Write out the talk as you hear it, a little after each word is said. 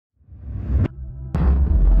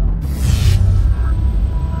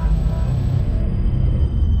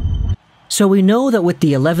So we know that with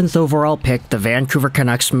the 11th overall pick, the Vancouver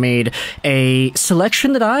Canucks made a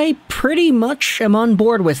selection that I pretty much am on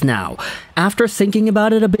board with now. After thinking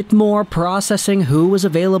about it a bit more, processing who was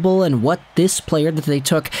available and what this player that they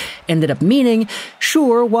took ended up meaning,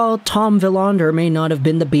 sure, while Tom Willander may not have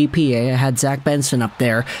been the BPA, I had Zach Benson up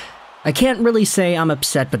there, I can't really say I'm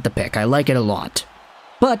upset with the pick. I like it a lot.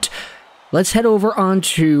 But let's head over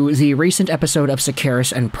onto the recent episode of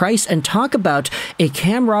Sekeres and Price and talk about a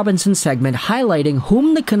Cam Robinson segment highlighting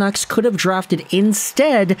whom the Canucks could have drafted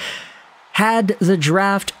instead had the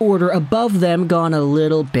draft order above them gone a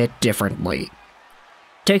little bit differently.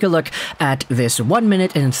 Take a look at this 1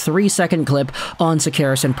 minute and 3 second clip on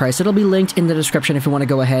Sekeres and Price. It'll be linked in the description if you want to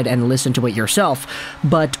go ahead and listen to it yourself.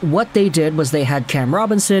 But what they did was they had Cam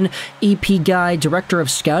Robinson, EP guy, director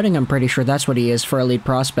of scouting, I'm pretty sure that's what he is for Elite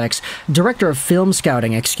Prospects, director of film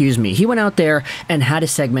scouting, excuse me. He went out there and had a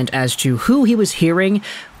segment as to who he was hearing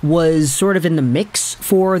was sort of in the mix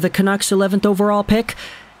for the Canucks 11th overall pick.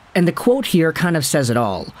 And the quote here kind of says it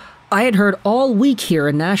all. I had heard all week here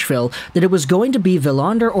in Nashville that it was going to be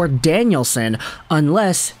Willander or Danielson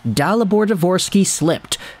unless Dalibor Dvorsky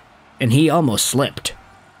slipped. And he almost slipped.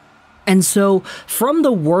 And so, from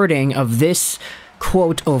the wording of this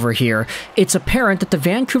quote over here, it's apparent that the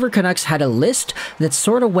Vancouver Canucks had a list that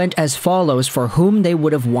sort of went as follows for whom they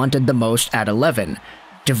would have wanted the most at 11.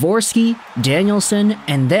 Dvorsky, Danielson,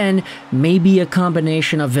 and then maybe a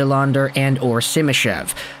combination of Willander and or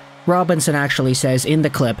Simashev. Robinson actually says in the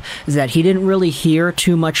clip that he didn't really hear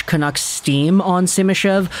too much Canucks steam on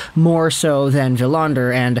Simashev, more so than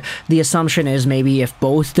Willander, and the assumption is maybe if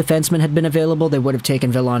both defensemen had been available, they would have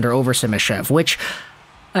taken Willander over Simashev, which,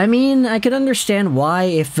 I mean, I could understand why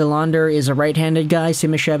if Willander is a right-handed guy,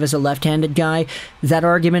 Simashev is a left-handed guy. That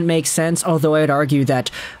argument makes sense, although I'd argue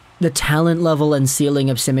that the talent level and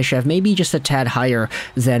ceiling of Simashev may be just a tad higher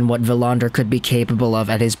than what Willander could be capable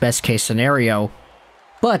of at his best-case scenario.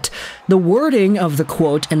 But the wording of the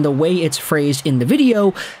quote and the way it's phrased in the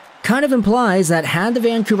video kind of implies that had the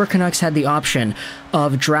Vancouver Canucks had the option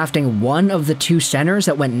of drafting one of the two centers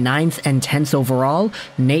that went 9th and 10th overall,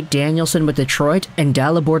 Nate Danielson with Detroit and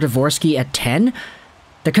Dalibor Dvorsky at 10,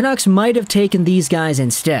 the Canucks might have taken these guys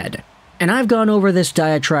instead. And I've gone over this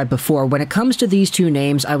diatribe before. When it comes to these two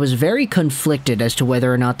names, I was very conflicted as to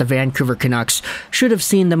whether or not the Vancouver Canucks should have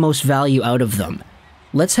seen the most value out of them.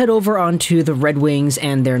 Let's head over onto the Red Wings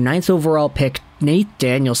and their 9th overall pick, Nate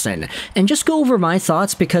Danielson, and just go over my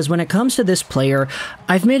thoughts because when it comes to this player,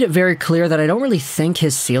 I've made it very clear that I don't really think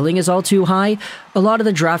his ceiling is all too high. A lot of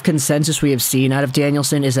the draft consensus we have seen out of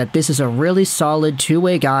Danielson is that this is a really solid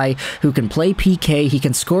two-way guy who can play PK, he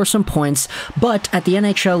can score some points, but at the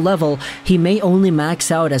NHL level, he may only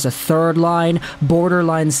max out as a third-line,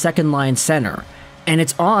 borderline second-line center. And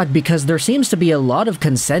it's odd because there seems to be a lot of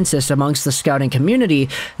consensus amongst the scouting community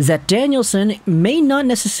that Danielson may not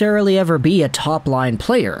necessarily ever be a top-line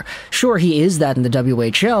player. Sure, he is that in the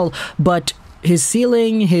WHL, but his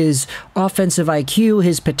ceiling, his offensive IQ,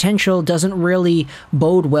 his potential doesn't really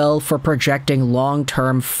bode well for projecting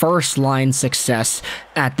long-term first-line success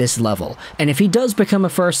at this level. And if he does become a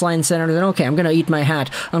first-line center, then okay, I'm going to eat my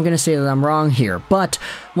hat. I'm going to say that I'm wrong here. But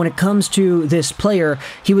when it comes to this player,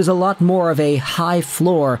 he was a lot more of a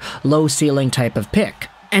high-floor, low-ceiling type of pick.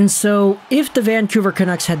 And so, if the Vancouver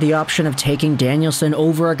Canucks had the option of taking Danielson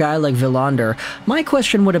over a guy like Willander, my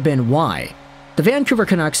question would have been why? The Vancouver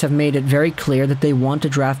Canucks have made it very clear that they want to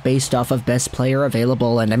draft based off of best player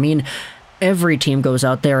available, and I mean, every team goes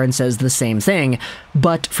out there and says the same thing,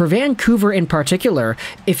 but for Vancouver in particular,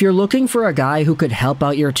 if you're looking for a guy who could help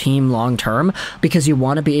out your team long-term because you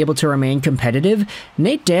want to be able to remain competitive,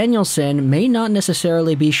 Nate Danielson may not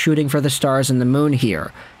necessarily be shooting for the stars and the moon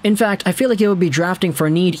here. In fact, I feel like it would be drafting for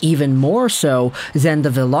need even more so than the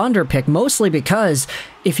Willander pick, mostly because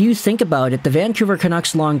if you think about it, the Vancouver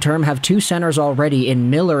Canucks long-term have two centers already in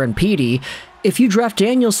Miller and Petey. If you draft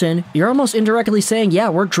Danielson, you're almost indirectly saying, yeah,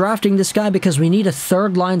 we're drafting this guy because we need a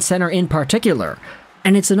third-line center in particular.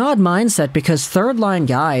 And it's an odd mindset because third-line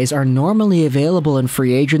guys are normally available in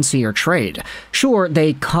free agency or trade. Sure,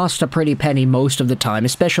 they cost a pretty penny most of the time,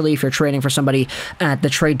 especially if you're trading for somebody at the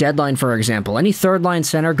trade deadline, for example. Any third-line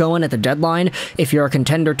center going at the deadline, if you're a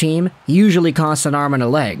contender team, usually costs an arm and a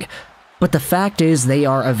leg. But the fact is they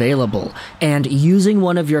are available, and using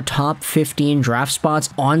one of your top 15 draft spots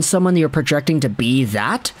on someone you're projecting to be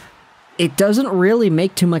that, it doesn't really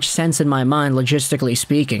make too much sense in my mind, logistically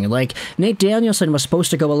speaking. Like, Nate Danielson was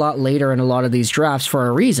supposed to go a lot later in a lot of these drafts for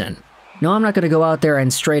a reason. No, I'm not going to go out there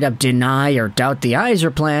and straight up deny or doubt the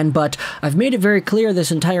Yzer plan, but I've made it very clear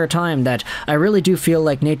this entire time that I really do feel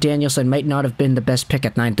like Nate Danielson might not have been the best pick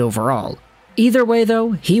at 9th overall. Either way,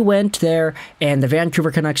 though, he went there, and the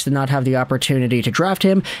Vancouver Canucks did not have the opportunity to draft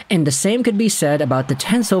him, and the same could be said about the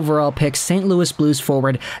 10th overall pick St. Louis Blues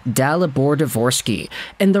forward Dalibor Dvorsky.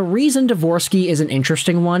 And the reason Dvorsky is an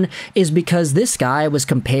interesting one is because this guy was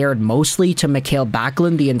compared mostly to Mikael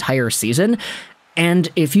Backlund the entire season. And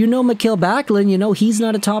if you know Mikael Backlund, you know he's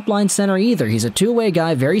not a top-line center either. He's a two-way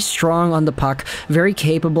guy, very strong on the puck, very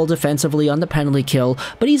capable defensively on the penalty kill,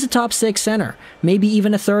 but he's a top-6 center, maybe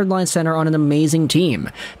even a third-line center on an amazing team.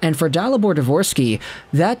 And for Dalibor Dvorsky,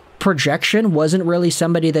 that projection wasn't really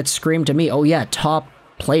somebody that screamed to me, oh yeah, top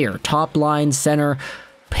player, top-line center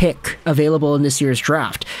pick available in this year's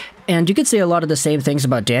draft. And you could say a lot of the same things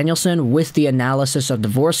about Danielson with the analysis of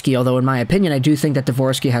Dvorsky, although in my opinion, I do think that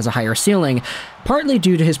Dvorsky has a higher ceiling, partly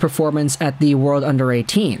due to his performance at the World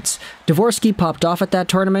Under-18s. Dvorsky popped off at that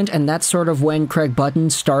tournament, and that's sort of when Craig Button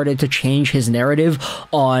started to change his narrative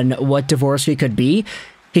on what Dvorsky could be.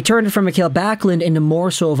 He turned it from Mikael Backlund into more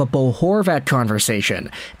so of a Bo Horvat conversation.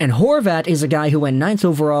 And Horvat is a guy who went 9th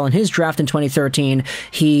overall in his draft in 2013.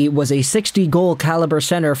 He was a 60-goal caliber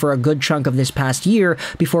center for a good chunk of this past year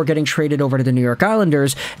before getting traded over to the New York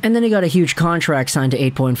Islanders, and then he got a huge contract signed to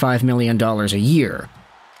 $8.5 million a year.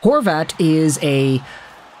 Horvat is a...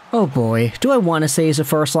 oh boy, do I want to say he's a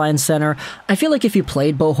first-line center? I feel like if you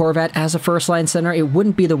played Bo Horvat as a first-line center, it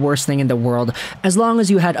wouldn't be the worst thing in the world, as long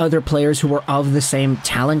as you had other players who were of the same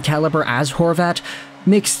talent caliber as Horvat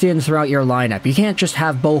mixed in throughout your lineup. You can't just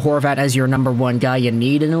have Bo Horvat as your number one guy. You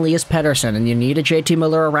need an Elias Pettersson, and you need a JT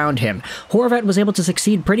Miller around him. Horvat was able to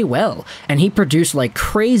succeed pretty well, and he produced like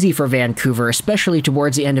crazy for Vancouver, especially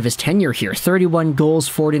towards the end of his tenure here. 31 goals,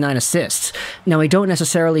 49 assists. Now, I don't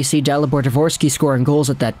necessarily see Dalibor Dvorsky scoring goals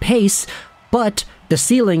at that pace, but the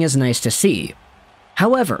ceiling is nice to see.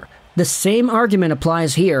 However, the same argument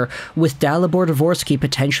applies here with Dalibor Dvorsky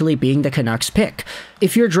potentially being the Canucks pick.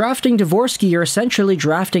 If you're drafting Dvorsky, you're essentially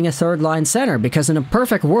drafting a third-line center, because in a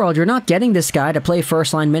perfect world, you're not getting this guy to play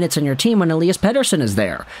first-line minutes on your team when Elias Pettersson is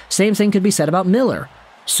there. Same thing could be said about Miller.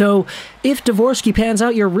 So, if Dvorsky pans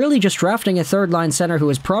out, you're really just drafting a third-line center who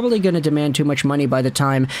is probably going to demand too much money by the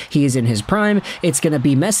time he is in his prime. It's going to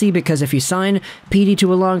be messy because if you sign Petey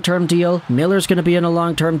to a long-term deal, Miller's going to be in a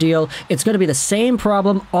long-term deal. It's going to be the same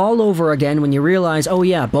problem all over again when you realize, oh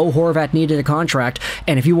yeah, Bo Horvat needed a contract,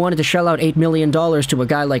 and if you wanted to shell out $8 million to a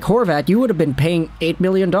guy like Horvat, you would have been paying $8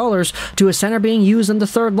 million to a center being used on the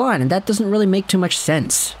third line, and that doesn't really make too much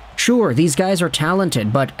sense. Sure, these guys are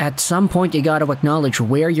talented, but at some point you gotta acknowledge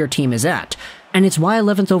where your team is at. And it's why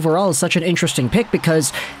 11th overall is such an interesting pick,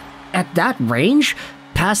 because at that range,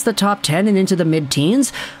 past the top 10 and into the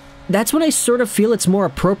mid-teens, that's when I sort of feel it's more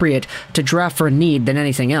appropriate to draft for need than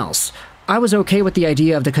anything else. I was okay with the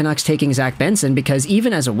idea of the Canucks taking Zach Benson because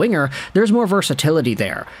even as a winger, there's more versatility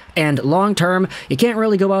there. And long-term, you can't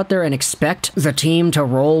really go out there and expect the team to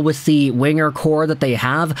roll with the winger core that they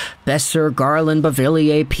have. Besser, Garland,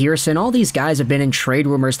 Beauvillier, Pearson, all these guys have been in trade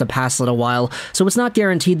rumors the past little while, so it's not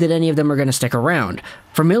guaranteed that any of them are going to stick around.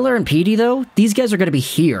 For Miller and Petey, though, these guys are going to be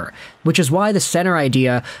here, which is why the center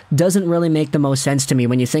idea doesn't really make the most sense to me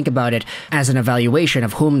when you think about it as an evaluation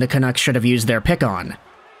of whom the Canucks should have used their pick on.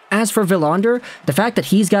 As for Willander, the fact that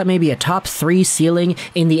he's got maybe a top 3 ceiling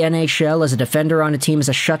in the NHL as a defender on a team as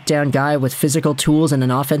a shutdown guy with physical tools and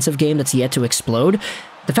an offensive game that's yet to explode,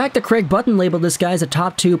 the fact that Craig Button labeled this guy as a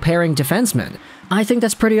top 2 pairing defenseman, I think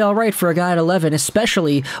that's pretty alright for a guy at 11,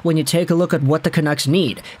 especially when you take a look at what the Canucks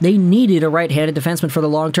need. They needed a right-handed defenseman for the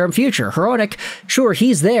long-term future. Hronek, sure,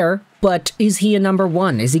 he's there, but is he a number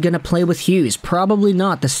 1? Is he going to play with Hughes? Probably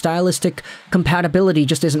not. The stylistic compatibility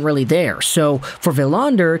just isn't really there. So, for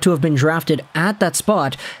Willander to have been drafted at that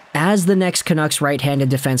spot as the next Canucks right-handed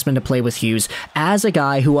defenseman to play with Hughes, as a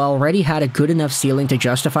guy who already had a good enough ceiling to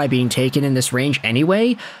justify being taken in this range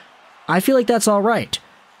anyway, I feel like that's alright.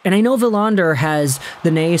 And I know Willander has the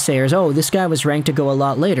naysayers, oh, this guy was ranked to go a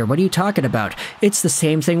lot later, what are you talking about? It's the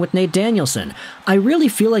same thing with Nate Danielson. I really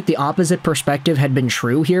feel like the opposite perspective had been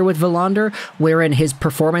true here with Willander, wherein his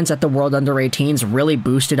performance at the World Under-18s really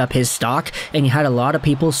boosted up his stock, and you had a lot of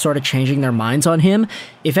people sort of changing their minds on him.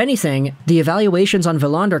 If anything, the evaluations on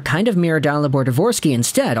Willander kind of mirror Dalibor Dvorsky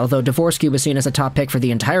instead, although Dvorsky was seen as a top pick for the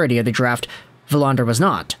entirety of the draft, Willander was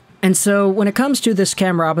not. And so, when it comes to this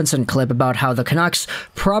Cam Robinson clip about how the Canucks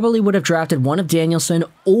probably would have drafted one of Danielson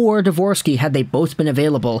or Dvorsky had they both been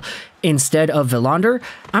available instead of Willander,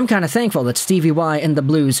 I'm kind of thankful that Stevie Y and the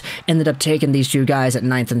Blues ended up taking these two guys at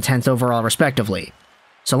 9th and 10th overall respectively.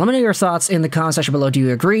 So let me know your thoughts in the comment section below. Do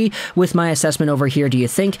you agree with my assessment over here? Do you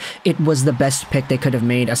think it was the best pick they could have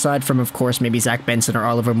made, aside from, of course, maybe Zach Benson or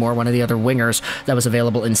Oliver Moore, one of the other wingers that was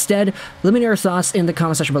available instead? Let me know your thoughts in the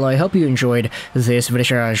comment section below. I hope you enjoyed this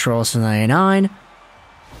video. I Trolls 99,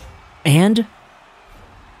 and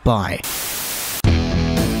bye.